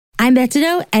I'm Beth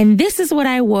Ditto, and this is what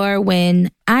I wore when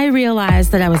I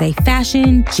realized that I was a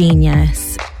fashion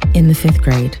genius in the 5th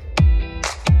grade.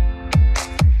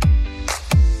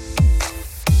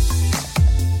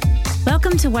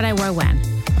 Welcome to What I Wore When,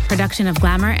 production of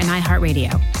Glamour and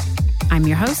iHeartRadio. I'm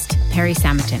your host, Perry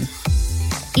Samerton.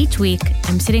 Each week,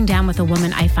 I'm sitting down with a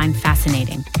woman I find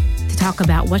fascinating to talk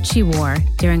about what she wore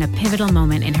during a pivotal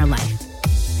moment in her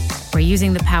life. We're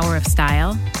using the power of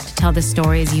style to tell the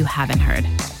stories you haven't heard.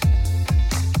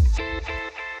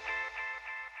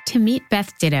 To meet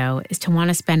Beth Ditto is to want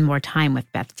to spend more time with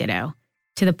Beth Ditto,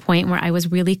 to the point where I was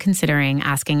really considering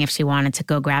asking if she wanted to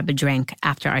go grab a drink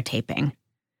after our taping.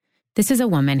 This is a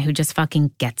woman who just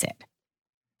fucking gets it.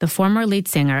 The former lead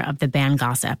singer of the band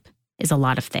Gossip is a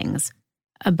lot of things.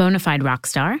 A bona fide rock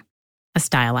star, a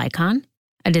style icon,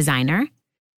 a designer.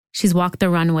 She's walked the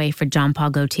runway for Jean Paul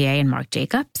Gaultier and Marc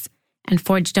Jacobs, and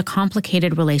forged a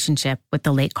complicated relationship with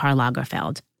the late Karl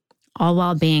Lagerfeld, all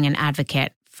while being an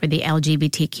advocate for the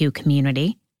LGBTQ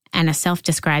community and a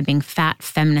self-describing fat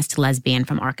feminist lesbian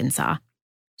from Arkansas.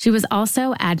 She was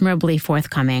also admirably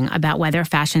forthcoming about whether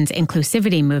fashion's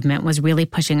inclusivity movement was really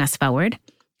pushing us forward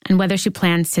and whether she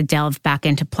plans to delve back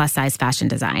into plus-size fashion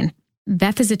design.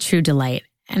 Beth is a true delight,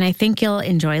 and I think you'll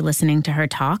enjoy listening to her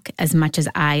talk as much as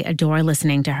I adore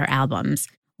listening to her albums,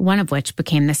 one of which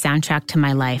became the soundtrack to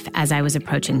my life as I was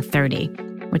approaching 30,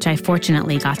 which I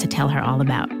fortunately got to tell her all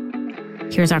about.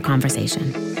 Here's our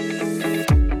conversation.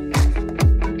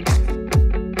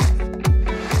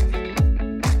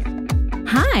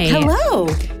 Hi. Hello.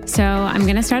 So I'm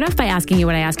going to start off by asking you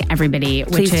what I ask everybody,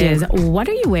 which is, what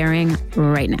are you wearing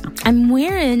right now? I'm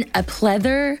wearing a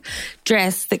pleather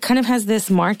dress that kind of has this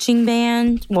marching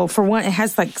band. Well, for one, it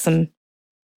has like some,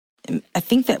 I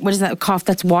think that, what is that cough?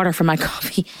 That's water from my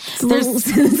coffee. There's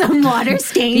some water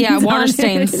stains. Yeah, water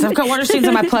stains. I've got water stains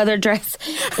on my pleather dress.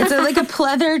 It's like a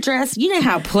pleather dress. You know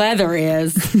how pleather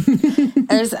is.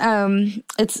 There's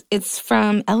it's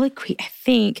from Eloquii, I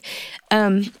think.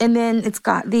 And then it's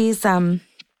got these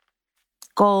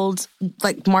gold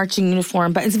like marching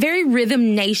uniform, but it's very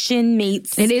Rhythm Nation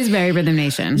meets. It is very Rhythm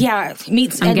Nation. Yeah,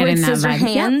 meets Edward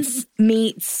Scissorhands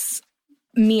meets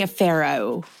Mia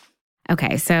Farrow.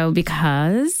 Okay, so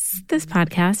because this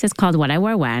podcast is called What I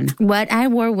Wore When. What I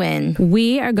Wore When.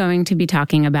 We are going to be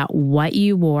talking about what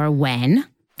you wore when.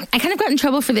 I kind of got in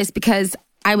trouble for this because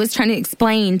I was trying to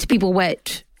explain to people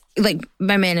what, like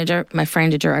my manager, my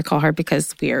friendager, I call her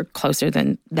because we are closer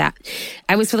than that.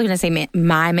 I was really going to say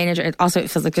my manager. It also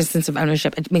feels like there's a sense of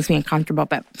ownership. It makes me uncomfortable,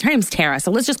 but her name's Tara,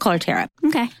 so let's just call her Tara.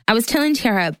 Okay. I was telling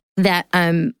Tara that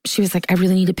she was like, I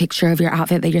really need a picture of your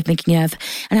outfit that you're thinking of.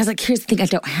 And I was like, here's the thing, I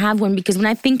don't have one, because when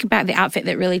I think about the outfit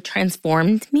that really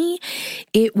transformed me,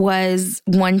 it was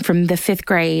one from the 5th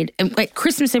grade. And like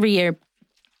Christmas every year,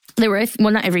 there were,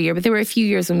 well, not every year, but there were a few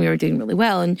years when we were doing really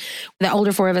well. And the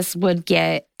older 4 of us would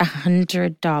get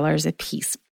 $100 a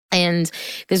piece. And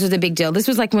this was a big deal. This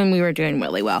was like when we were doing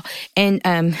really well. And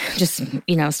just,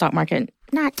 stock market,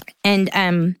 not.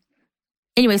 And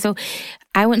anyway, so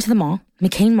I went to the mall,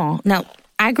 McCain Mall. Now,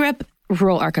 I grew up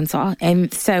rural Arkansas,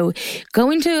 and so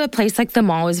going to a place like the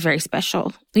mall is very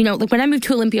special. Like when I moved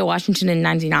to Olympia, Washington in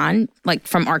 99, like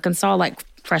from Arkansas, like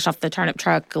fresh off the turnip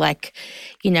truck, like,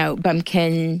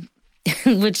 bumpkin,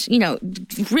 which,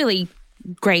 really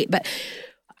great. But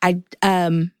I'd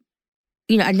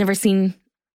never seen,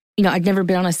 I'd never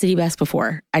been on a city bus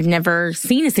before. I'd never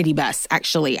seen a city bus,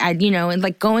 actually. And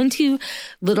like going to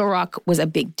Little Rock was a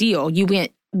big deal. You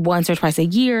went once or twice a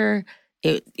year.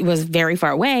 It was very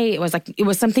far away. It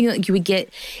was something that you would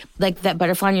get, like that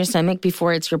butterfly in your stomach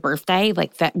before it's your birthday,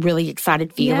 like that really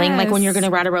excited feeling, like when you're going to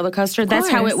ride a roller coaster. That's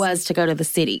how it was to go to the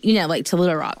city, like to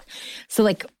Little Rock. So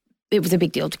like it was a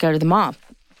big deal to go to the mall.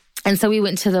 And so we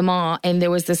went to the mall, and there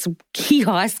was this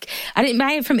kiosk. I didn't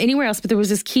buy it from anywhere else, but there was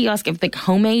this kiosk of like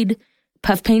homemade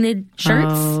puff painted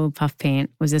shirts. Oh, puff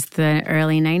paint. Was this the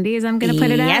early 90s I'm going to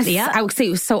put it at? Yes, yeah. I would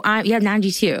say so.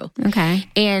 92. Okay.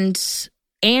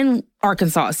 And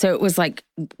Arkansas. So it was like,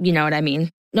 you know what I mean?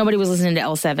 Nobody was listening to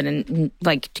L7 and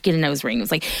like to get a nose ring. It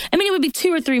was like, it would be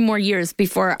 2 or 3 more years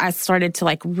before I started to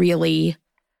like really,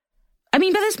 by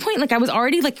this point, like I was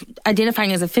already like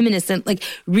identifying as a feminist and like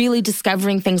really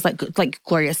discovering things like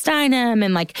Gloria Steinem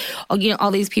and like,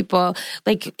 all these people,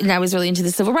 like, and I was really into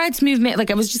the civil rights movement. Like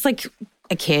I was just like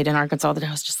a kid in Arkansas that I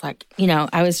was just like,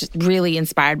 I was just really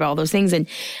inspired by all those things. And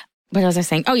what was I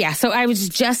saying? Oh, yeah. So I was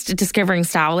just discovering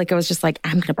style. Like, I was just like,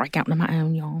 I'm going to break out into my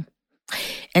own, y'all.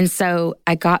 And so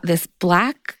I got this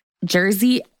black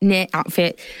jersey knit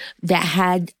outfit that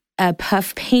had a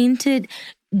puff painted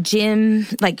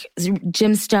gemstoned,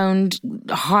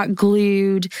 hot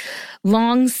glued,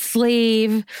 long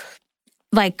sleeve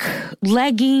like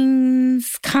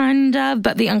leggings, kind of,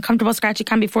 but the uncomfortable, scratchy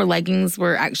kind before leggings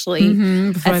were actually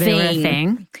before they were a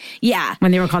thing. Yeah.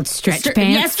 When they were called stretch pants.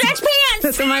 Yeah, stretch pants.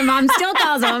 That's what my mom still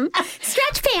calls them.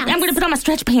 Stretch pants. I'm going to put on my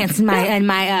stretch pants and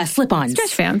my slip-ons.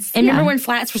 Stretch pants. And remember when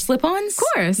flats were slip-ons? Of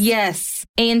course. Yes.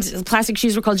 And plastic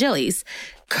shoes were called jellies.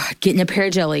 God, getting a pair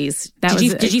of jellies.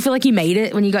 Did you feel like you made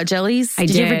it when you got jellies? I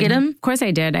did. Did you ever get them? Of course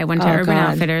I did. I went to Urban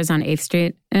Outfitters on 8th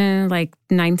Street, like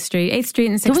 9th Street, 8th Street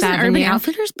and 6th Avenue. There wasn't Urban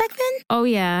Outfitters back then? Oh,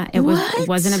 yeah. It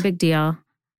wasn't a big deal.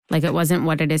 Like, it wasn't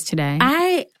what it is today.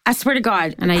 I swear to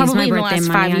God, and I probably used my in the birthday last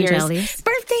money 5 on years. jellies.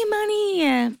 Birthday money.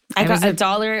 I got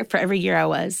 $1 for every year I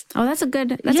was. Oh, that's a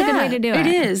good way to do it. It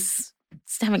is.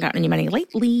 Just haven't gotten any money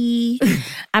lately.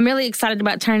 I'm really excited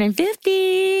about turning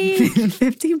 50.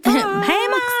 50 bucks. Hey,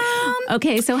 Mom.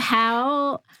 Okay, so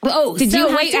how... Oh, did you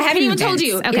wait, I haven't even told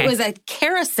you. Okay. It was a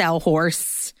carousel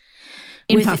horse.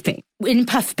 In puff paint. In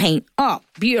puff paint. Oh,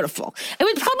 beautiful. It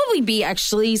would probably be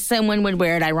actually someone would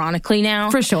wear it ironically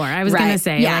now. For sure. I was going to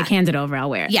say, like, hand it over, I'll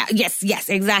wear it. Yeah, yes,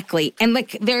 exactly. And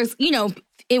like, there's,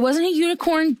 it wasn't a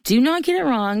unicorn. Do not get it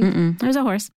wrong. It was a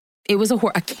horse. It was a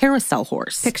carousel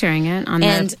horse. Picturing it on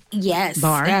the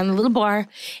bar. And a little bar.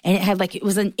 And it had it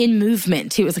was in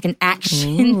movement too. It was like an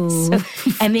action.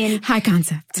 And then high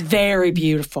concept. Very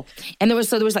beautiful. And there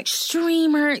was like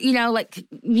streamer,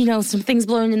 some things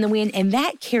blowing in the wind. And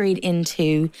that carried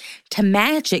into to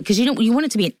match it. Because you want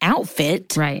it to be an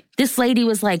outfit. Right. This lady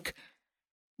was like,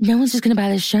 no one's just gonna buy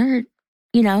this shirt,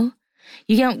 You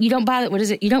don't buy what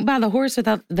is it? You don't buy the horse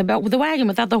without the belt with the wagon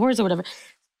without the horse or whatever.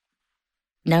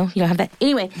 No, you don't have that.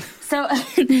 Anyway, so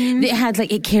it had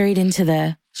it carried into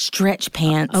the stretch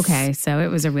pants. Okay, so it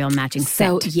was a real matching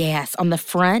set. So yes, on the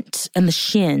front and the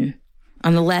shin,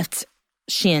 on the left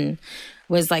shin,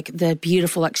 was the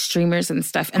beautiful streamers and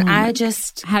stuff. And I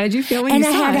just... How did you feel when you saw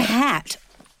it? And I had a hat.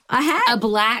 A hat? A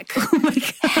black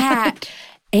hat.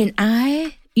 And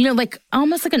I,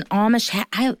 almost like an Amish hat.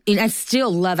 I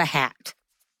still love a hat.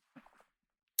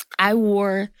 I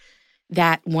wore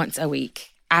that once a week.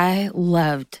 I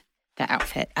loved the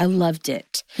outfit. I loved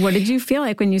it. What did you feel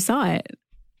like when you saw it?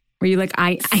 Were you like,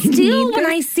 I still, when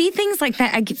I see things like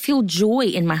that, I feel joy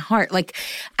in my heart.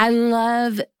 I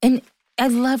love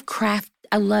craft.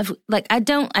 I love, I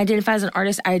don't identify as an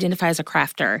artist. I identify as a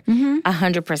crafter.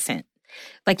 100%.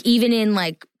 Even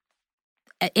in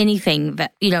anything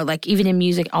that, even in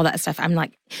music, all that stuff, I'm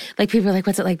people are like,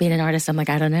 what's it like being an artist? I'm like,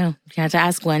 I don't know. You have to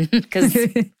ask one because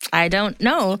I don't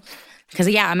know. Because,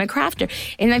 I'm a crafter.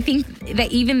 And I think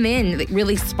that even then, it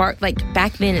really sparked,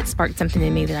 back then, it sparked something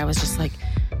in me that I was just like,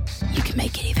 you can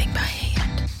make anything by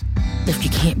hand. If you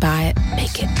can't buy it,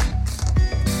 make it.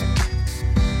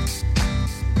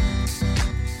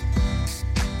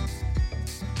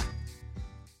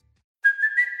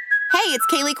 Hey, it's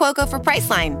Kaylee Cuoco for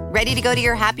Priceline. Ready to go to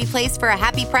your happy place for a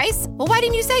happy price? Well, why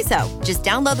didn't you say so? Just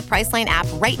download the Priceline app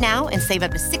right now and save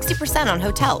up to 60% on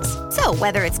hotels. So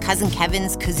whether it's Cousin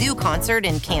Kevin's Kazoo Concert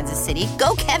in Kansas City,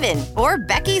 go Kevin, or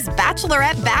Becky's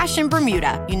Bachelorette Bash in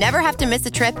Bermuda, you never have to miss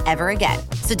a trip ever again.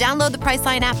 So download the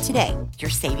Priceline app today. Your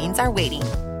savings are waiting.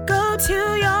 Go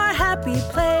to your happy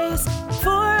place for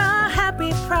a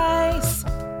happy price.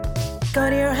 Go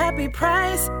to your happy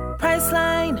price,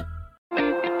 Priceline.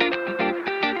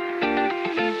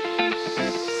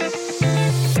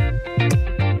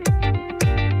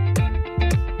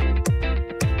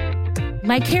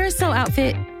 My carousel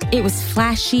outfit, it was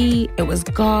flashy, it was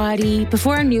gaudy.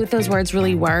 Before I knew what those words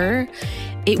really were,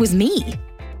 it was me.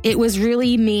 It was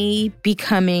really me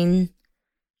becoming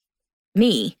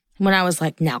me when I was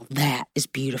like, now that is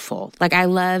beautiful. I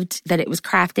loved that it was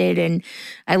crafted, and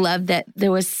I loved that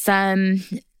there was some,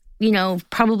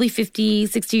 probably 50,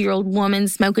 60-year-old woman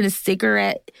smoking a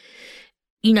cigarette,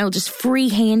 just free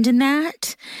hand in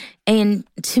that. And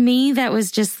to me, that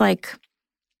was just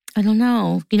I don't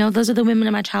know. Those are the women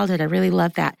of my childhood. I really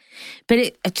love that. But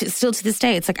it still to this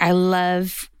day, it's I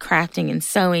love crafting and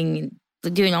sewing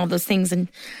and doing all those things. And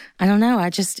I don't know.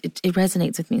 It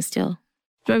resonates with me still.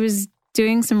 I was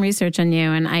doing some research on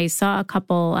you, and I saw a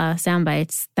couple sound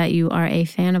bites that you are a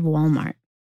fan of Walmart.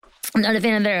 I'm not a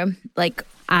fan of their,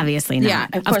 obviously not. Yeah,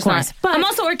 of course not. But I'm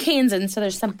also Arkansan, so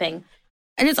there's something.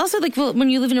 And it's also when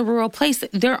you live in a rural place,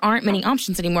 there aren't many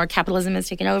options anymore. Capitalism has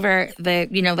taken over. The,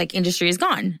 industry is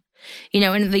gone,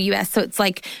 in the U.S. So it's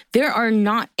there are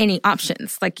not any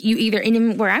options. You either,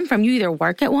 where I'm from, you either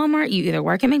work at Walmart, you either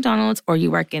work at McDonald's, or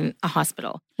you work in a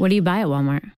hospital. What do you buy at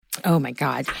Walmart? Oh my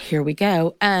God. Here we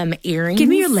go. Earrings. Give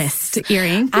me your list.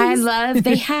 Earrings. I love,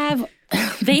 they have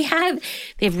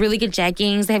really good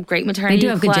jeggings. They have great maternity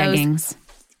clothes. They do have good jeggings.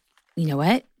 You know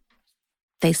what?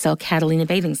 They sell Catalina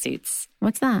bathing suits.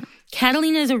 What's that?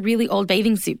 Catalina is a really old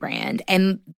bathing suit brand,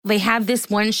 and they have this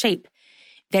one shape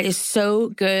that is so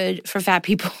good for fat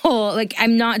people. Like,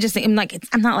 I'm not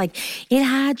like, it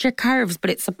had your curves, but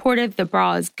it's supportive. The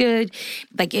bra is good.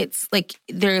 Like, it's like,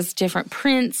 there's different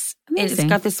prints. Amazing. It's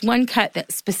got this one cut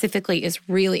that specifically is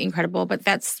really incredible, but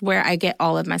that's where I get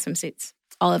all of my swimsuits.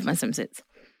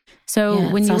 So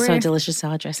Yeah, when it's you also were a delicious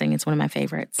salad dressing. It's one of my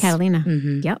favorites. Catalina.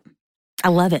 Mhm. Yep. I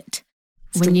love it.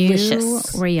 It's When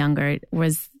delicious. you were younger,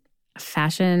 was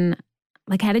fashion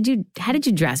like how did you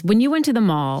dress when you went to the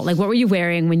mall? Like what were you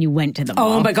wearing when you went to the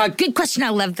mall? Oh my God, good question. I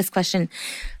love this question.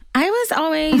 I was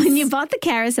always When you bought the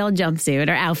carousel jumpsuit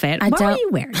or outfit, what were you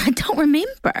wearing? I don't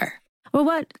remember. Or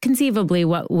what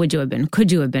would you have been?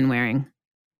 Could you have been wearing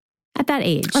at that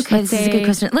age? Okay, Let's this is a good say-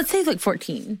 question. Let's say like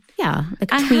 14. Yeah,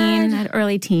 like I tween, had-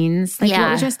 early teens. Like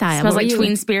what was your style? Smells What like were you-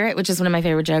 tween spirit, which is one of my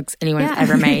favorite jokes anyone's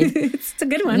ever made. It's a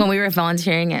good one. When we were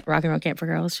volunteering at Rock and Roll Camp for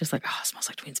Girls, just like, oh, it smells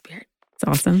like tween spirit. It's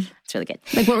awesome. It's really good.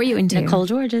 Like what were you into? Nicole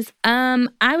George's. I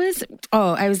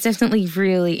was definitely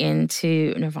really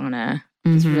into Nirvana. I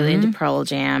was really into Pearl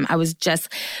Jam. I was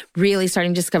just really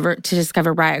starting to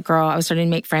discover Riot Girl. I was starting to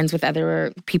make friends with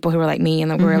other people who were like me and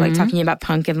that were like talking about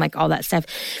punk and like all that stuff.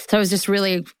 So I was just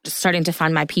really starting to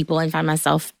find my people and find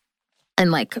myself and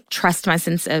like trust my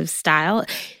sense of style.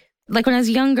 Like when I was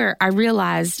younger, I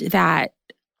realized that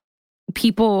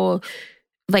people,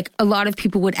 like a lot of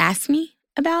people would ask me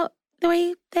about the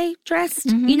way they dressed,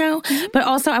 you know? But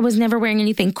also I was never wearing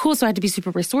anything cool, so I had to be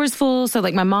super resourceful. So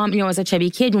like my mom, as a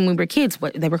chubby kid when we were kids,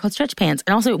 they were called stretch pants.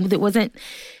 And also it wasn't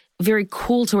very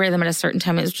cool to wear them at a certain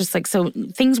time. It was just like, so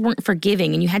things weren't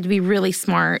forgiving and you had to be really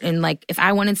smart. And like if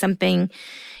I wanted something,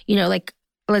 like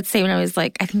let's say when I was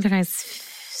like, I think when I was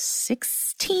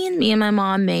 16, me and my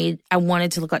mom I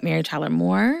wanted to look like Mary Tyler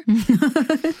Moore.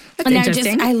 And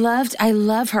I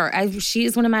love her. She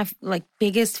is one of my like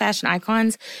biggest fashion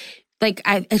icons. Like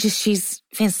she's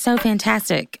so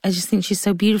fantastic. I just think she's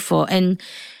so beautiful. And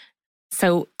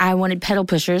so I wanted pedal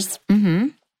pushers.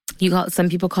 Some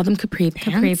people call them capri pants.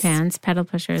 Capri pants, pedal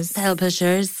pushers. Pedal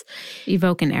pushers.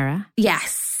 Evoke an era.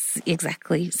 Yes,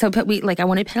 exactly. So I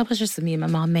wanted pedal pushers, so me and my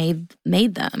mom made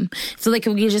them. So like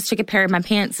we just took a pair of my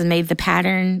pants and made the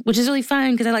pattern, which is really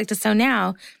fun because I like to sew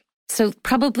now. So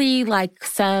probably like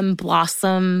some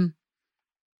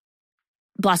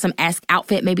Blossom-esque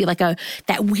outfit, maybe like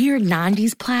that weird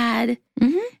 90s plaid,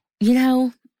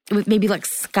 with maybe like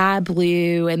sky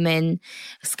blue and then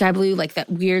sky blue, like that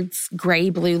weird gray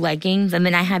blue leggings. And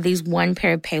then I had these one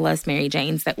pair of Payless Mary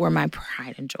Janes that were my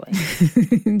pride and joy.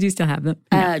 Do you still have them?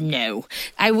 No.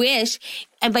 I wish.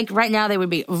 And like right now they would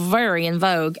be very in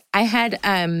vogue. I had,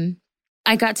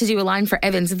 I got to do a line for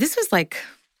Evans. This was like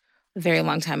a very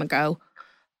long time ago.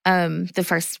 The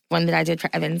first one that I did for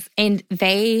Evans. And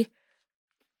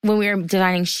when we were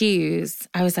designing shoes,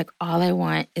 I was like, all I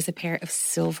want is a pair of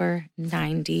silver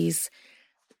 90s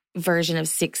version of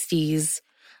 60s,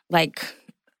 like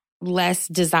less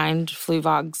designed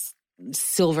Fluvogs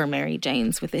silver Mary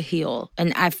Janes with a heel.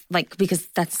 And because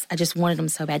I just wanted them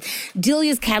so bad.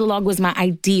 Delia's catalog was my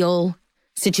ideal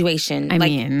situation. I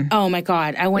mean, oh my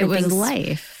God, I wanted it was things.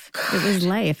 life. It was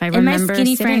life. I And my remember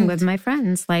skinny sitting friend, with my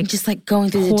friends, like just like going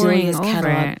through the poring Delia's over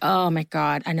catalog. it. Oh my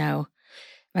God, I know.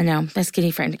 My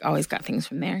skinny friend always got things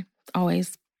from there.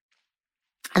 Always.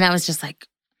 And I was just like,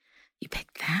 you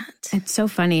picked that? It's so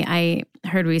funny. I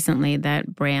heard recently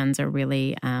that brands are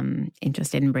really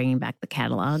interested in bringing back the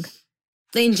catalog.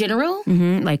 In general?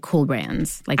 Like cool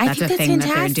brands. Like I that's a think thing that's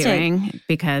that they're fantastic. doing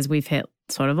because we've hit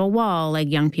sort of a wall.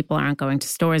 Like young people aren't going to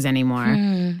stores anymore.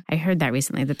 I heard that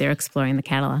recently that they're exploring the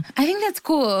catalog. I think that's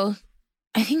cool.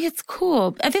 I think it's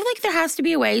cool. I feel like there has to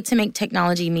be a way to make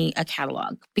technology meet a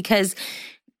catalog because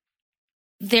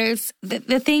there's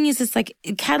the thing is, it's like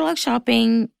catalog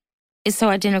shopping is so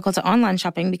identical to online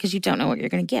shopping because you don't know what you're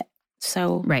going to get.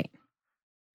 So Right.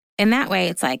 in that way,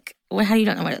 it's like, well, how you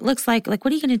don't know what it looks like what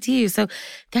are you going to do? So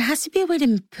there has to be a way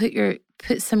to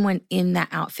put someone in that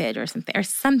outfit or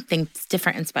something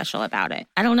different and special about it.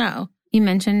 I don't know. You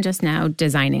mentioned just now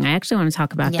designing. I actually want to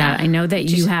talk about Yeah. that. I know that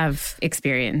you have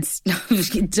experienced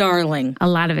Darling. a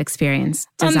lot of experience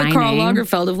I'm designing. the Karl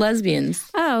Lagerfeld of lesbians.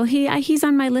 Oh, he's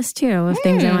on my list too of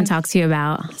things I want to talk to you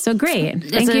about. So great.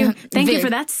 Thank you for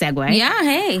that segue. Yeah,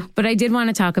 hey. But I did want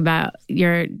to talk about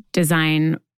your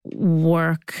design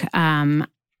work. Run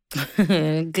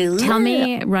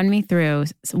me through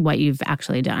what you've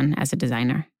actually done as a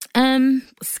designer.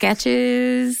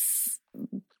 Sketches,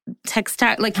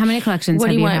 textile, like How many collections what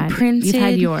have do you you want? had? Printed. You've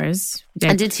had yours.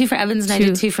 I did 2 for Evans and I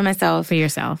did 2 for myself. For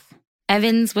yourself.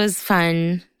 Evans was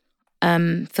fun.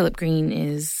 Philip Green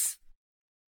is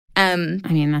I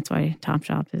mean, that's why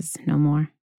Topshop is no more.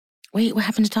 Wait, what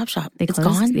happened to Topshop? It's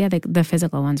closed? Gone? Yeah, the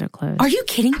physical ones are closed. Are you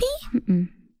kidding me? Mm-mm.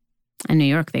 In New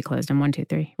York, they closed on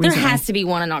 123. There has to be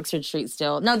one on Oxford Street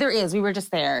still. No, there is. We were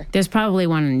just there. There's probably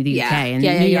one in the UK. In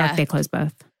New York, they closed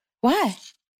both. Why?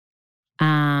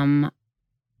 I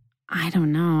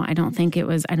don't know. I don't think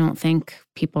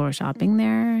people were shopping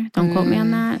there. Don't quote me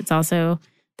on that. It's also,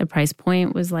 the price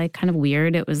point was like kind of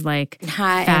weird. It was like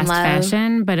high fast and low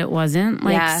fashion, but it wasn't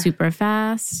like super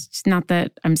fast. Not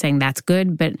that I'm saying that's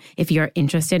good, but if you're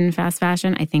interested in fast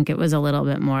fashion, I think it was a little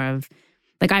bit more of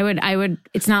like I would,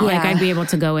 it's not like I'd be able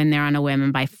to go in there on a whim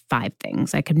and buy 5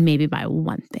 things. I could maybe buy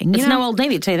one thing. It's no Old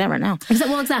Navy, I'll tell you that right now.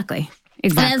 Well, exactly.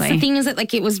 And the thing is that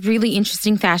like it was really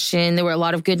interesting fashion. There were a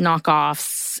lot of good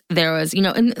knockoffs. There was,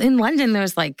 in London,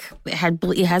 there's like,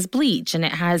 it has bleach and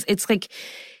it's like,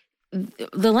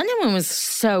 the London one was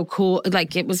so cool.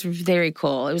 Like it was very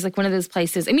cool. It was like one of those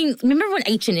places. I mean, remember when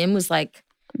H&M was like,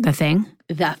 the thing?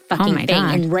 The fucking thing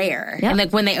God. And rare. Yep. And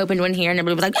like when they opened one here and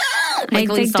everybody was like, ah! Like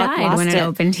they died when it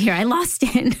opened here. I lost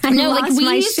it.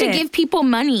 We used to give people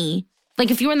money. Like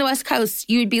if you were on the West Coast,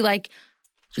 you would be like,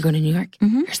 you're going to New York?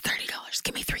 Mm-hmm. Here's $30.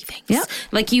 Give me 3 things. Yep.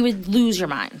 Like you would lose your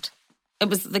mind. It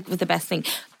was like the best thing.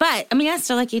 But I mean, I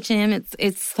still like H&M.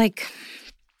 It's like,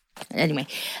 anyway.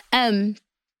 I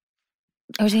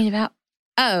was thinking about,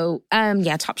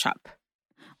 Topshop.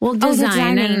 Well,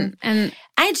 designing. And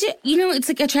I just, it's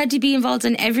like I tried to be involved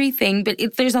in everything, but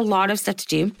there's a lot of stuff to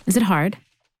do. Is it hard?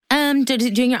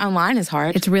 Doing it online is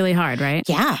hard. It's really hard, right?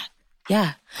 Yeah.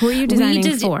 Who are you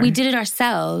designing for? We did it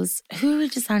ourselves. Who are we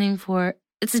designing for?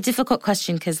 It's a difficult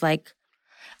question because, like,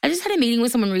 I just had a meeting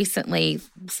with someone recently,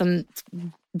 some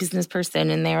business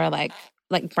person, and they were like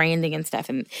branding and stuff,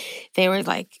 and they were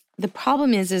like, the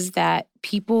problem is that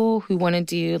people who want to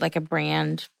do like a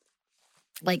brand,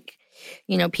 like,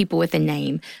 people with a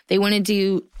name, they want to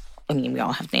do, I mean, we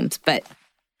all have names, but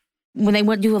when they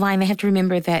want to do a line, they have to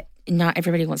remember that not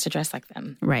everybody wants to dress like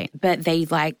them. Right. But they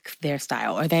like their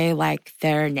style or they like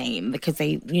their name because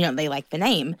they like the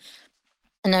name.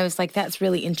 And I was like, that's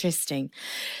really interesting.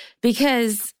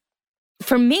 Because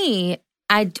for me,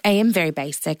 I am very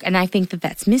basic. And I think that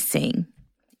that's missing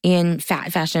in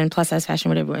fat fashion, plus size fashion,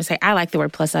 whatever you want to say. I like the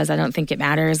word plus size. I don't think it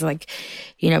matters. Like,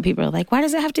 people are like, why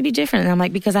does it have to be different? And I'm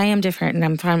like, because I am different and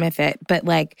I'm fine with it. But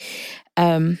like,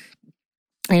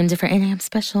 I am different and I am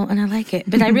special and I like it.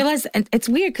 But I realize it's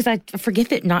weird because I forget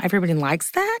that not everybody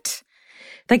likes that.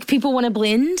 Like people want to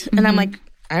blend and I'm like,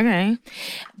 okay.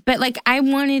 But like I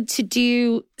wanted to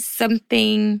do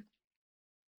something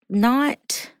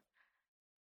not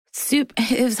super,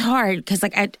 it was hard because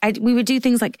like we would do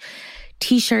things like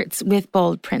T-shirts with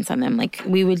bold prints on them. Like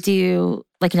we would do,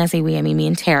 like, and I say we, I mean me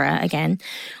and Tara again.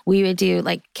 We would do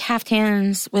like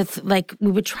caftans with like, we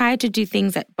would try to do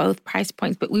things at both price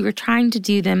points, but we were trying to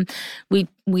do them. We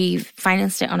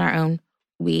financed it on our own.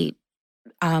 This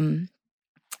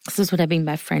is what I mean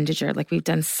by friendager. Like we've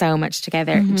done so much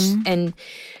together and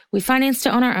we financed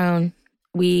it on our own.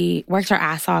 We worked our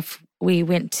ass off. We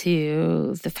went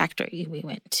to the factory. We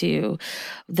went to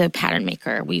the pattern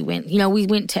maker. We went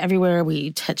to everywhere.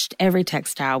 We touched every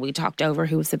textile. We talked over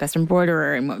who was the best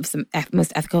embroiderer and what was the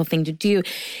most ethical thing to do.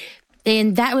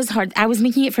 And that was hard. I was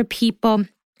making it for people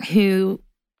who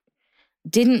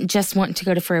didn't just want to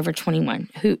go to Forever 21,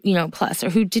 who, plus, or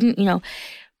who didn't,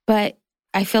 but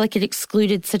I feel like it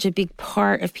excluded such a big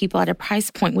part of people at a price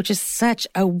point, which is such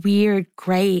a weird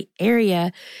gray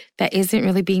area that isn't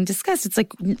really being discussed. It's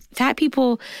like fat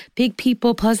people, big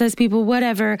people, plus size people,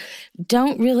 whatever,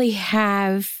 don't really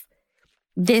have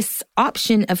this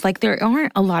option of like, there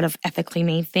aren't a lot of ethically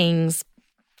made things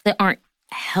that aren't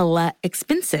hella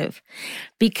expensive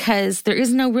because there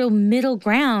is no real middle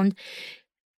ground.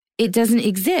 It doesn't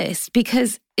exist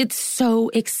because it's so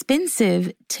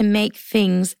expensive to make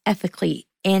things ethically.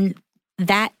 And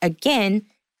that, again,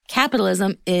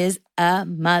 capitalism is a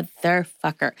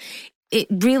motherfucker. It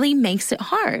really makes it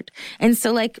hard. And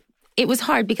so, like, it was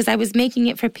hard because I was making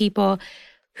it for people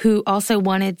who also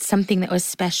wanted something that was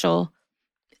special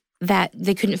that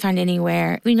they couldn't find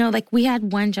anywhere. Like, we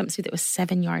had one jumpsuit that was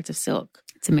 7 yards of silk.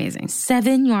 It's amazing.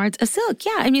 7 yards of silk.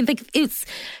 Yeah. I mean, like it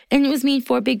was made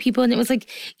for big people. And it was like,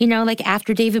 like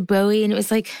after David Bowie. And it was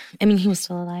like, I mean, he was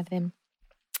still alive then.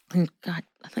 And God,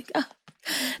 I'm like, oh.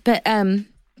 But I'm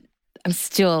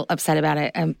still upset about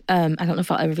it. I don't know if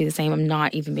I'll ever be the same. I'm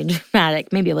not even being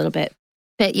dramatic, maybe a little bit.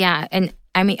 But yeah. And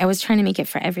I mean, I was trying to make it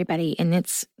for everybody. And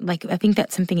it's like, I think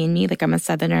that's something in me. Like I'm a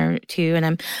Southerner too. And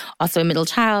I'm also a middle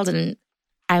child. And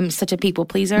I'm such a people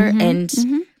pleaser.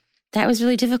 That was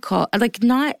really difficult. Like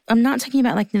I'm not talking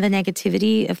about like the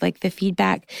negativity of like the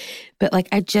feedback, but like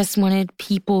I just wanted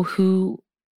people who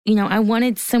I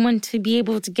wanted someone to be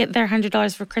able to get their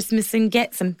 $100 for Christmas and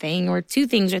get something or 2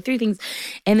 things or 3 things.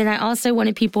 And then I also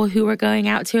wanted people who were going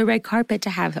out to a red carpet to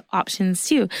have options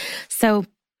too. So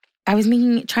I was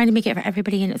trying to make it for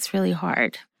everybody, and it's really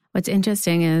hard. What's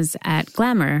interesting is at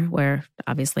Glamour, where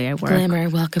obviously I work. Glamour,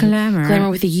 welcome. Glamour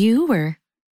with a U or?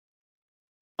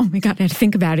 Oh my God, I had to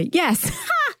think about it. Yes.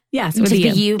 Yes, with the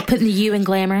a U. U, putting the U in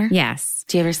Glamour? Yes.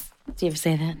 Do you ever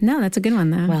say that? No, that's a good one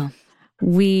though. Well,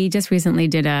 we just recently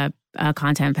did a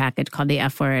content package called The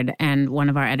F Word, and one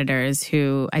of our editors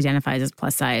who identifies as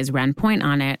plus size ran point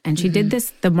on it. And she did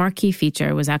this, the marquee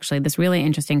feature was actually this really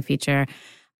interesting feature.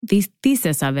 The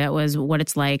thesis of it was what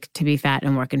it's like to be fat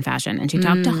and work in fashion. And she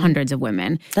talked to hundreds of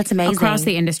women. That's amazing. Across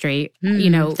the industry.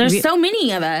 There's so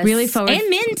many of us. Really forward. And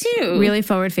men too. Really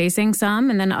forward facing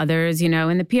some, and then others, in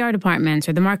the PR department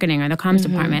or the marketing or the comms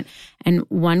department. And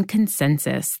one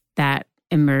consensus that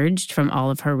emerged from all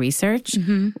of her research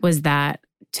was that,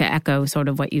 to echo sort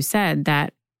of what you said,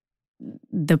 that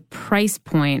the price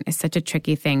point is such a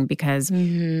tricky thing because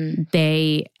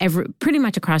pretty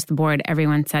much across the board,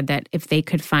 everyone said that if they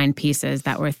could find pieces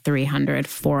that were $300,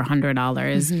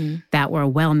 $400, that were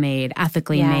well made,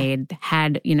 ethically made,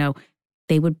 had,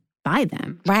 they would buy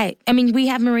them. Right. I mean, we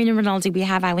have Marina Rinaldi, we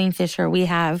have Eileen Fisher, we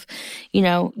have,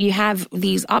 you have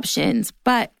these options,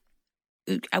 but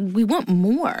we want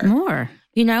more. More.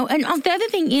 And the other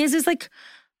thing is like,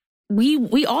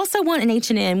 we also want an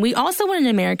H&M. We also want an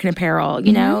American Apparel,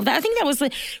 I think that was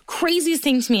the craziest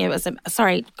thing to me. It was,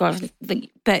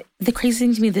 but the craziest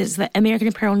thing to me is that American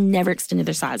Apparel never extended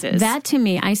their sizes. That to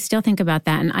me, I still think about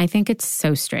that, and I think it's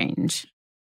so strange.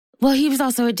 Well, he was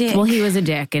also a dick. Well, he was a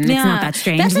dick, and it's not that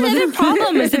strange. That's another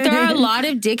problem is that there are a lot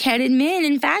of dickheaded men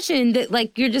in fashion that,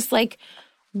 like, you're just like,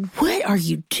 what are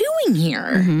you doing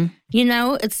here?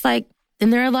 It's like,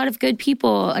 and there are a lot of good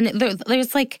people. And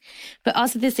there's like, but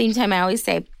also at the same time, I always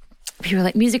say, people are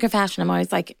like, music or fashion? I'm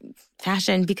always like,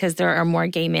 fashion, because there are more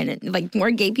gay men, like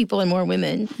more gay people and more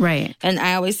women. Right. And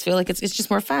I always feel like it's just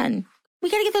more fun.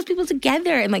 We got to get those people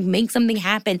together and like make something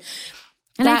happen.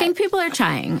 And I think people are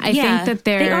trying. I think that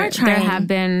they are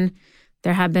trying.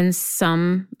 There have been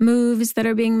some moves that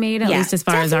are being made, at least as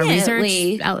far as our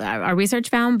research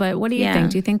found. But what do you think?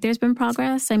 Do you think there's been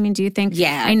progress? I mean, do you think?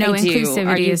 Yeah, I know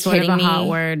inclusivity is sort of a hot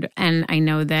word, and I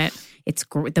know that it's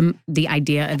the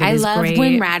idea of it is great. I love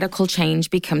when radical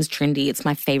change becomes trendy. It's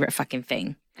my favorite fucking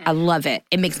thing. I love it.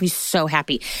 It makes me so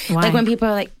happy. Why? Like when people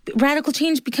are like, radical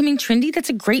change becoming trendy. That's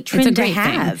a great trend to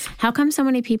have. How come so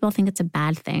many people think it's a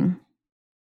bad thing?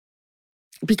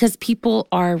 Because people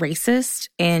are racist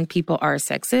and people are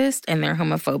sexist and they're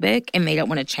homophobic and they don't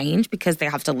want to change because they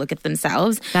have to look at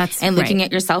themselves. And looking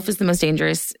at yourself is the most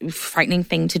dangerous, frightening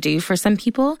thing to do for some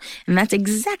people. And that's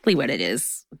exactly what it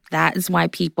is. That is why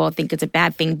people think it's a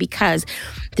bad thing, because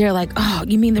they're like, oh,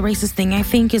 you mean the racist thing I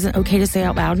think isn't okay to say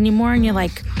out loud anymore? And you're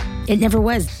like, it never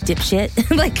was,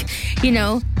 dipshit. Like,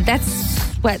 that's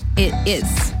what it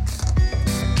is.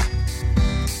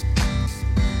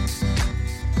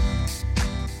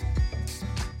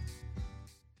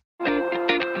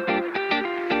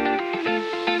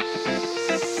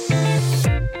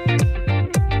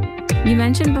 You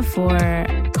mentioned before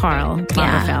Karl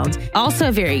Lagerfeld. Also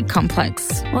a very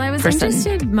complex Well, I was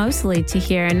interested mostly to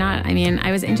hear,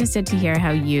 I was interested to hear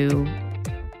how you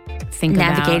think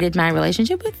navigated my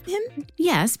relationship with him.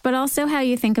 Yes, but also how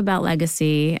you think about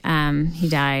legacy. He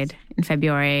died in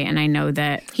February, and I know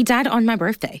that... He died on my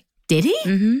birthday. Did he?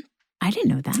 Mm-hmm. I didn't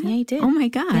know that. Yeah, he did. Oh my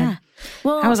God. Yeah.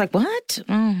 Well, I was like, what?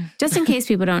 Oh. Just in case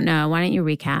people don't know, why don't you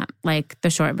recap like the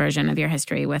short version of your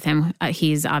history with him?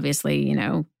 He's obviously,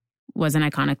 was an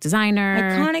iconic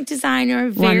designer.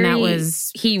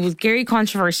 He was very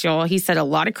controversial. He said a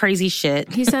lot of crazy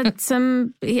shit. He said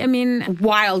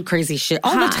wild crazy shit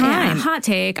all the time. Yeah, hot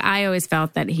take. I always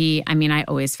felt that I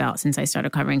always felt since I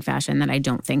started covering fashion that I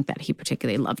don't think that he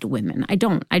particularly loved women. I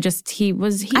don't. I don't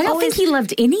think he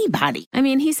loved anybody. I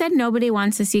mean, he said nobody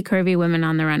wants to see curvy women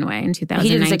on the runway in 2019. He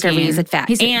didn't say curvy, he said fat.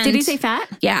 Did he say fat?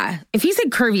 Yeah. If he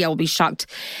said curvy, I will be shocked.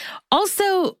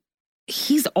 Also,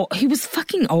 he was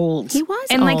fucking old. He was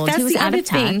and old. Like that's the other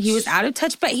thing. He was out of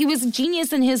touch, but he was a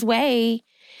genius in his way.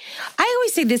 I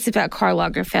always say this about Karl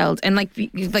Lagerfeld, and like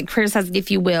criticize it if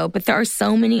you will, but there are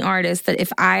so many artists that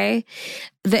if I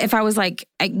was like,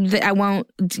 I won't,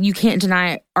 you can't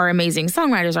deny are amazing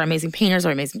songwriters, are amazing painters,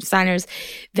 are amazing designers,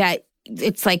 that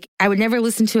it's like I would never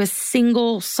listen to a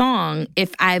single song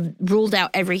if I ruled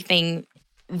out everything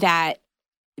that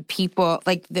people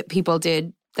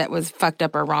did that was fucked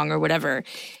up or wrong or whatever.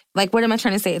 Like, what am I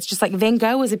trying to say? It's just like Van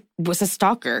Gogh was a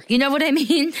stalker. You know what I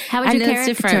mean? How would you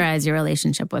characterize your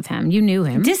relationship with him? You knew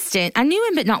him. Distant. I knew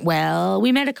him, but not well.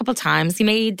 We met a couple times. He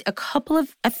made a couple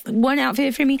of one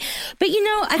outfit for me. But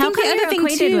I think the other thing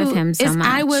too with him so is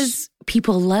much?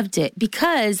 People loved it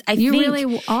because you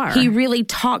really are. He really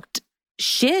talked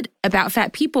shit about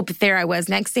fat people, but there I was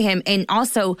next to him. And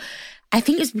also, I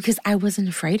think it's because I wasn't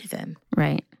afraid of him.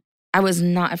 Right. I was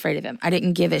not afraid of him. I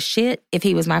didn't give a shit if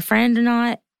he was my friend or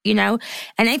not. And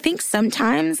I think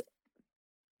sometimes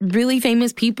really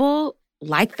famous people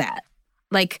like that.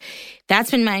 Like,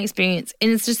 that's been my experience.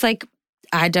 And it's just like,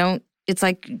 it's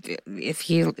like,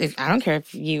 if I don't care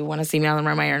if you want to see me on the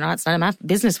runway or not, it's none of my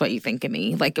business what you think of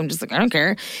me. Like, I'm just like, I don't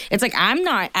care. It's like, I'm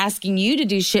not asking you to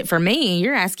do shit for me.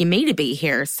 You're asking me to be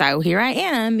here. So here I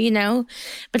am,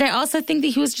 But I also think that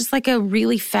he was just like a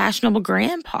really fashionable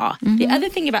grandpa. Mm-hmm. The other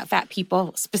thing about fat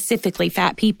people, specifically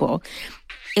fat people,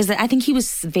 is that I think he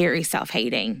was very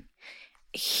self-hating.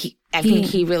 I think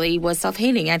he really was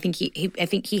self-hating. I think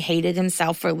he hated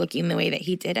himself for looking the way that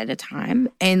he did at a time.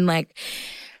 And like,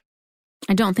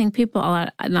 I don't think people,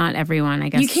 not everyone, I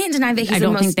guess. You can't deny that he's I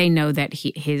don't think they know that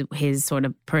his sort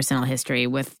of personal history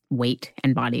with weight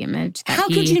and body image. How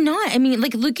could you not? I mean,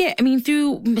 like,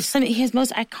 through some of his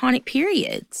most iconic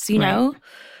periods, you know?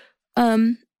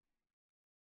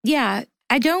 Yeah.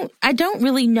 I don't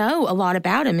really know a lot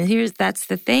about him. And that's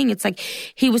the thing. It's like,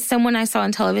 he was someone I saw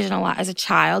on television a lot as a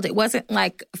child. It wasn't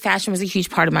like fashion was a huge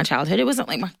part of my childhood. It wasn't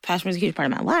like fashion was a huge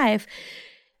part of my life.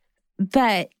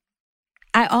 But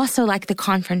I also like the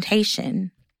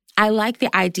confrontation. I like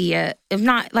the idea of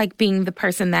not like being the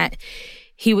person that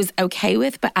he was okay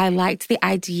with, but I liked the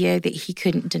idea that he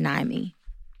couldn't deny me.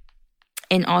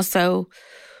 And also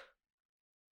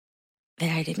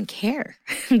that I didn't care,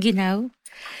 I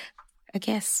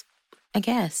guess.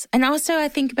 And also I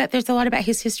think there's a lot about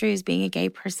his history as being a gay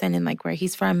person and like where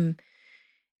he's from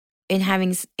and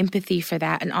having empathy for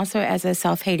that. And also as a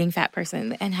self-hating fat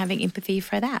person and having empathy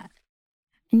for that.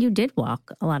 And you did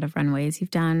walk a lot of runways.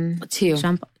 You've done 2.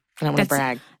 Jump. I don't want to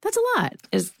brag. That's a lot.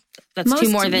 That's 2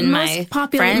 more than my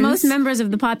friends. Most members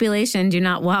of the population do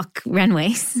not walk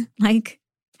runways. They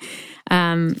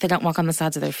don't walk on the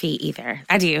sides of their feet either.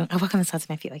 I do. I walk on the sides of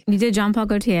my feet. You did Jean Paul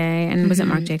Gaultier, and was it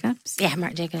Marc Jacobs? Yeah,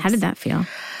 Marc Jacobs. How did that feel?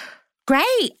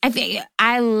 Great.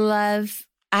 I love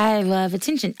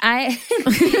attention.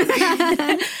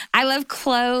 I love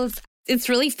clothes. It's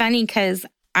really funny because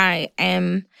I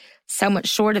am so much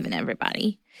shorter than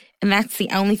everybody. And that's the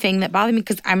only thing that bothered me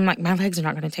because I'm like, my legs are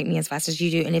not going to take me as fast as you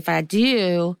do. And if I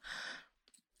do,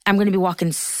 I'm going to be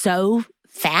walking so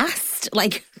fast,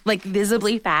 like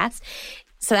visibly fast.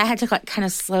 So I had to kind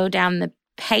of slow down the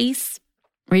pace.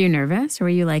 Were you nervous or were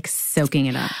you soaking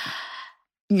it up?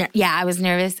 No, yeah, I was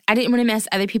nervous. I didn't want to mess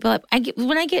other people up.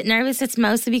 When I get nervous, it's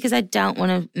mostly because I don't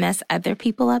want to mess other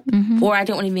people up or I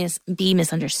don't want to be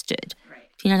misunderstood. Right.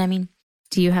 Do you know what I mean?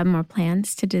 Do you have more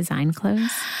plans to design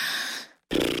clothes?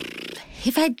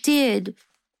 If I did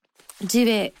do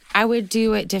it, I would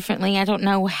do it differently. I don't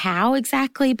know how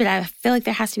exactly, but I feel like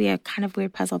there has to be a kind of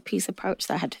weird puzzle piece approach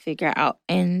that I had to figure out.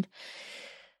 And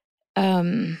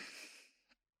I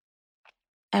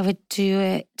would do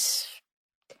it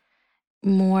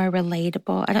more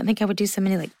relatable. I don't think I would do so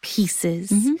many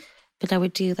pieces, but I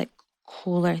would do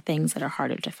cooler things that are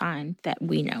harder to find that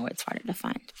we know it's harder to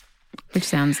find. Which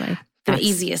sounds like the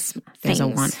easiest things. There's a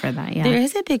want for that, yeah. There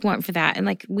is a big want for that.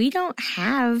 And we don't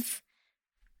have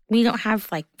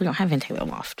Ann Taylor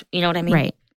Loft. You know what I mean?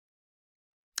 Right.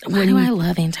 Why do I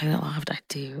love Ann Taylor Loft? I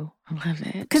do. I love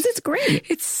it. Because it's great.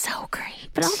 It's so great.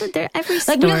 But every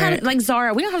store. We don't have,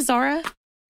 Zara. We don't have Zara.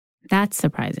 That's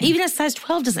surprising. Even a size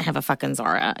 12 doesn't have a fucking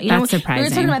Zara. That's surprising. We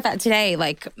were talking about that today.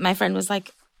 My friend was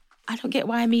like, I don't get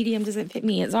why a medium doesn't fit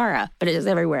me at Zara, but it is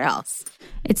everywhere else.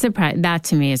 It's surprising. That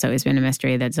to me has always been a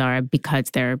mystery that Zara, because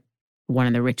they're one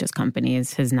of the richest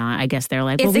companies, has not. I guess they're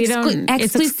like, well, we don't.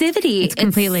 Exclusivity. It's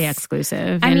completely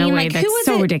exclusive in a way that's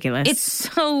so ridiculous.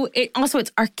 It's archaic.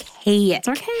 It's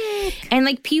archaic. And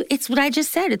it's what I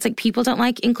just said. It's people don't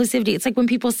like inclusivity. It's when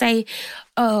people say,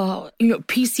 oh,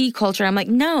 PC culture. I'm like,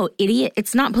 no, idiot.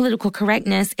 It's not political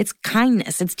correctness. It's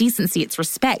kindness. It's decency. It's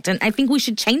respect. And I think we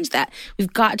should change that.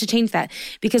 We've got to change that.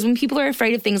 Because when people are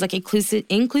afraid of things like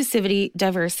inclusivity,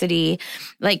 diversity,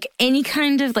 any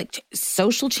kind of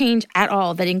social change at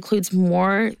all that includes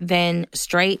more than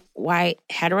straight, white,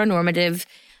 heteronormative,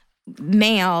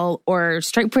 male, or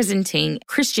straight presenting,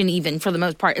 Christian even for the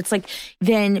most part, it's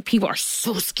then people are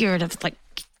so scared of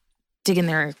digging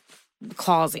their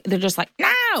claws. They're just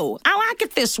no, I like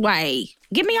it this way.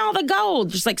 Give me all the gold.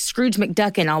 Just Scrooge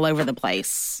McDuckin all over the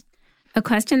place. A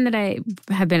question that I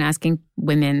have been asking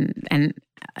women, and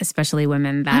especially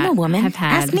women that I'm a woman. have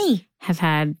Ask me.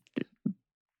 had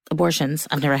Abortions.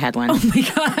 I've never had one. Oh my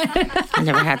God. I've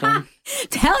never had one.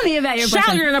 Tell me about your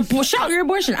abortion. Shout your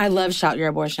abortion. I love shout your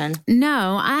abortion.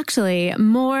 No, actually,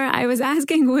 I was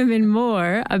asking women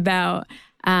more about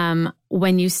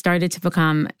when you started to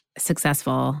become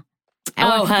successful.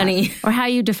 Oh, honey. Or how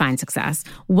you define success.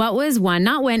 What was one,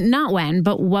 not when,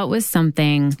 but what was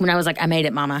something? When I was like, I made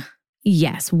it, mama.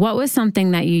 Yes. What was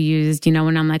something that you used,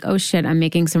 when I'm like, oh shit, I'm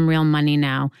making some real money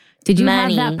now. Did you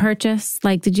have that purchase?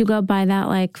 Like, did you go buy that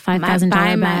like $5,000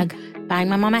 bag? Buying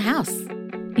my mom a house.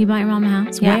 You bought your mom a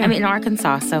house? Yeah, Where? I'm in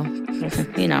Arkansas, so,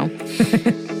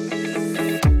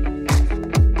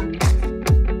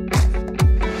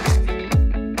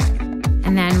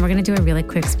 And then we're going to do a really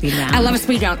quick speed round. I love a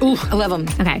speed round. Ooh, I love them.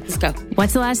 Okay. Let's go.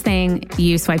 What's the last thing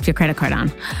you swiped your credit card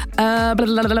on? Oh, God,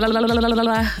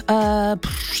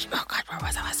 where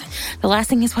was I? The last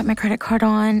thing I swiped my credit card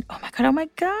on, oh my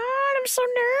God, I'm so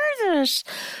nervous,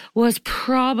 was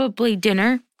probably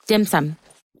dinner. Dim sum.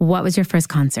 What was your first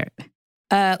concert?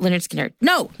 Lynyrd Skynyrd.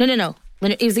 No.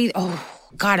 It was either, oh,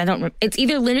 God, I don't remember. It's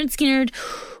either Lynyrd Skynyrd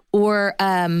or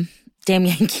Damn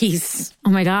Yankees. Oh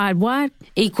my God, what?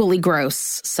 Equally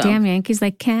gross. So. Damn Yankees,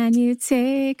 like, can you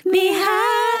take me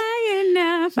high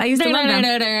enough? I used to love them.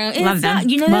 Love them.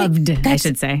 Loved, I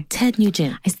should say. Ted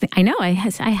Nugent. I know. I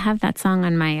have that song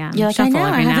on my You're like, shuffle I know.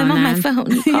 every I have now him on and my then.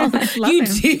 phone. You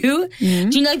do?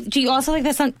 Mm-hmm. Do you also like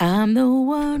that song? I'm the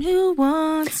one who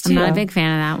wants to. I'm not a big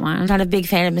fan of that one. Not a big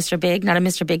fan of Mr. Big? Not a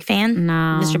Mr. Big fan?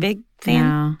 No. Mr. Big fan?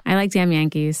 No. I like Damn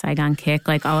Yankees, Saigon Kick,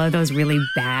 like all of those really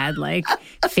bad, like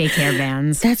fake hair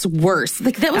bands. That's worse.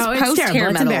 Like that was post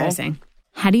hair metal. It's embarrassing.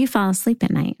 How do you fall asleep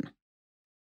at night?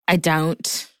 I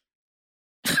don't.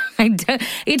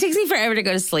 It takes me forever to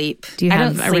go to sleep. Do you have I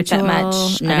don't a sleep ritual, that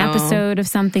much. No. an episode of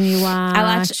something you watch? I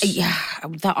watch,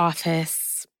 The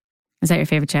Office. Is that your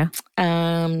favorite show?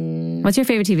 What's your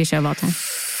favorite TV show of all time?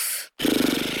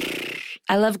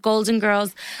 I love Golden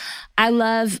Girls. I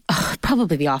love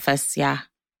probably The Office. Yeah.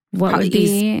 What would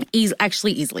be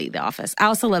easily The Office. I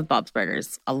also love Bob's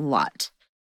Burgers a lot.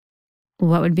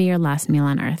 What would be your last meal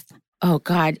on earth? Oh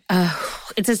God,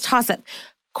 it's a toss up: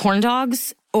 corn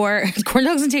dogs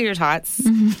and tater tots,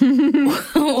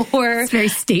 or it's very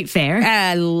state fair.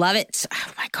 I love it.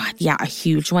 Oh my God, yeah, a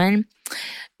huge one.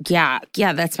 Yeah,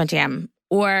 that's my jam.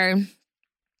 Or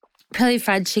probably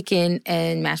fried chicken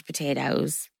and mashed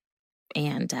potatoes,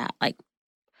 and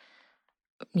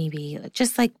maybe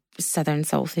just like Southern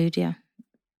soul food. Yeah.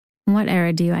 What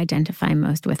era do you identify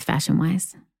most with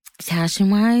fashion-wise?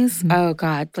 Fashion-wise? Mm-hmm. Oh,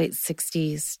 God. Late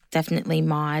 60s. Definitely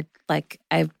mod.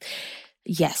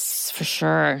 Yes, for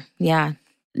sure. Yeah.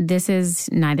 This is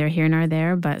neither here nor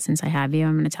there, but since I have you,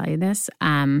 I'm going to tell you this.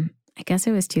 I guess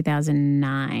it was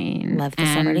 2009. Love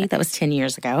this already. That was 10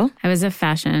 years ago. I was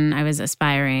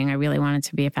aspiring. I really wanted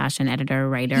to be a fashion editor,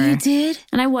 writer. You did?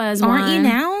 And I was. Aren't you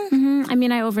now? Mm-hmm. I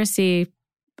mean, I oversee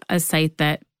a site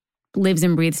that lives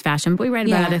and breathes fashion, but we write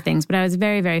about other things. But I was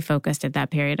very, very focused at that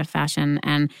period of fashion.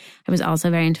 And I was also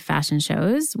very into fashion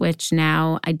shows, which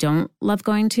now I don't love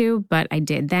going to, but I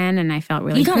did then. And I felt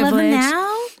really privileged. You don't love them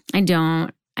now? I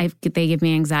don't. They give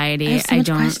me anxiety.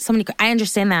 I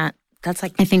understand that. That's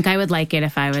like, I think I would like it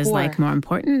if I was like more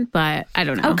important, but I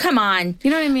don't know. Oh, come on.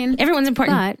 You know what I mean? Everyone's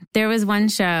important. But there was one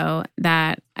show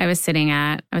that I was sitting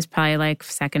at. I was probably like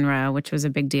second row, which was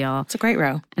a big deal. It's a great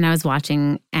row. And I was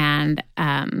watching, and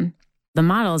the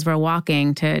models were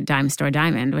walking to Dime Store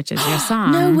Diamond, which is your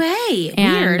song. No way.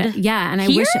 And, weird. Yeah. And I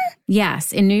Here? wish,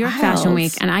 yes, in New York Fashion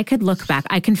Week. And I could look back.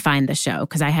 I can find the show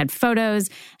because I had photos.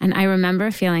 And I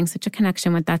remember feeling such a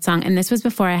connection with that song. And this was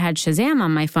before I had Shazam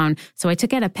on my phone. So I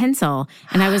took out a pencil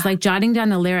and I was like jotting down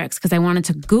the lyrics because I wanted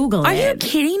to Google it. Are you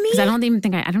kidding me? Because I don't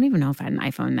even know if I had an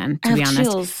iPhone then, to be honest.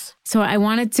 Chills. So I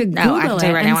wanted to Google I can tell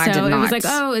you right it. now, And I so did it was not. like,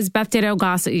 oh, is Beth Ditto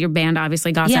Gossip? Your band,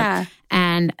 obviously, Gossip. Yeah.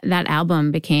 And that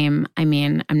album became, I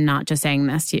mean, I'm not just saying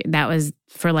this, that was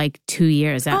for like 2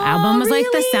 years. That album was like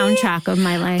the soundtrack of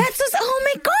my life. That's just, oh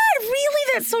my God,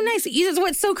 really? That's so nice. That's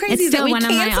what's so crazy It's is that still we one of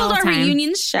my canceled our all-time-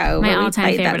 reunion show. My where we all-time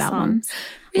played favorite that song. albums.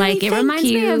 Really? Like, it Thank reminds me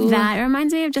you. of that. It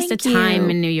reminds me of just Thank a time you.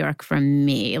 in New York for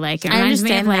me. Like, it I reminds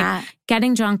me of like understand that.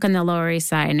 getting drunk on the Lower East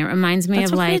Side. And it reminds me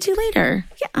That's of what we're like, gonna do later.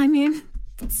 yeah, I mean,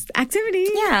 it's activity.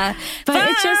 Yeah. But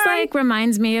it just Fun. like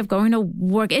reminds me of going to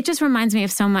work. It just reminds me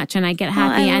of so much. And I get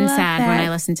happy I and love sad when that. I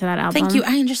listen to that album. Thank you.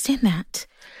 I understand that.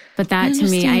 But that to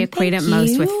me, I understand. equate it Thank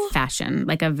most with you. fashion.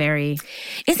 Like a very...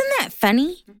 Isn't that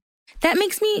funny? That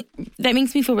makes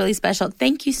me feel really special.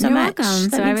 Thank you so You're much. welcome.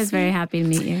 That So I makes was me- very happy to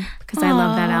meet you because I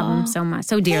love that album so much,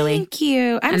 so dearly. Thank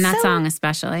you. And that song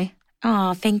especially.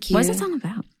 Oh, thank you. What's the song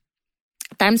about?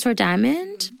 Dime Store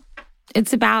Diamond.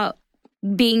 It's about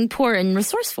being poor and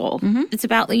resourceful. It's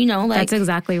about, you know, like... That's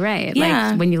exactly right. Yeah.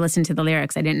 Like, when you listen to the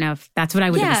lyrics, I didn't know if that's what I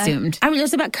would have assumed. I mean,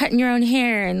 it's about cutting your own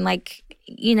hair and, like,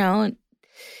 you know,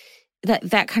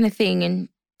 that kind of thing. And,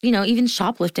 you know, even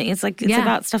shoplifting. It's like, it's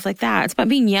about stuff like that. It's about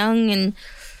being young and...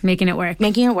 Making it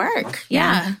work.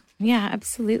 Yeah. Yeah,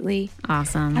 absolutely.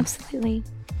 Awesome. Absolutely.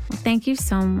 Well, thank you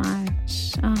so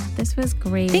much. Oh, this was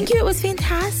great. Thank you. It was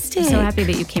fantastic. I'm so happy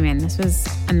that you came in. This was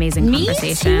amazing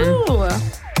conversation. Me too.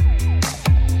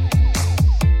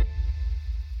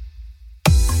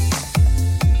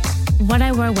 What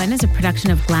I Wore When is a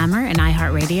production of Glamour and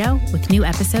iHeartRadio, with new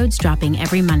episodes dropping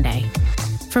every Monday.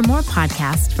 For more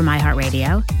podcasts from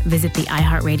iHeartRadio, visit the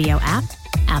iHeartRadio app,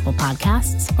 Apple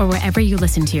Podcasts, or wherever you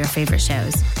listen to your favorite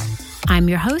shows. I'm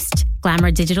your host, Glamour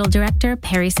Digital Director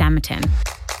Perry Samutin.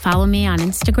 Follow me on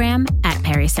Instagram at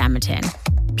Perry Samutin,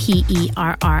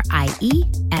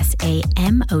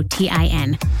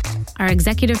 PerrieSamutin. Our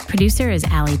executive producer is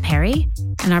Allie Perry,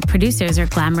 and our producers are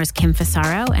Glamour's Kim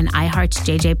Fasaro and iHeart's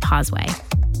JJ Posway.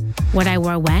 What I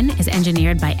Wore When is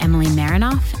engineered by Emily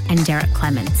Marinoff and Derek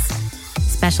Clements.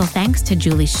 Special thanks to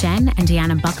Julie Shen and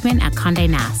Deanna Buckman at Condé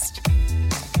Nast.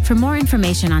 For more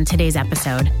information on today's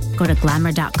episode, go to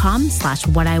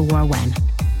glamour.com/whatiworewhen.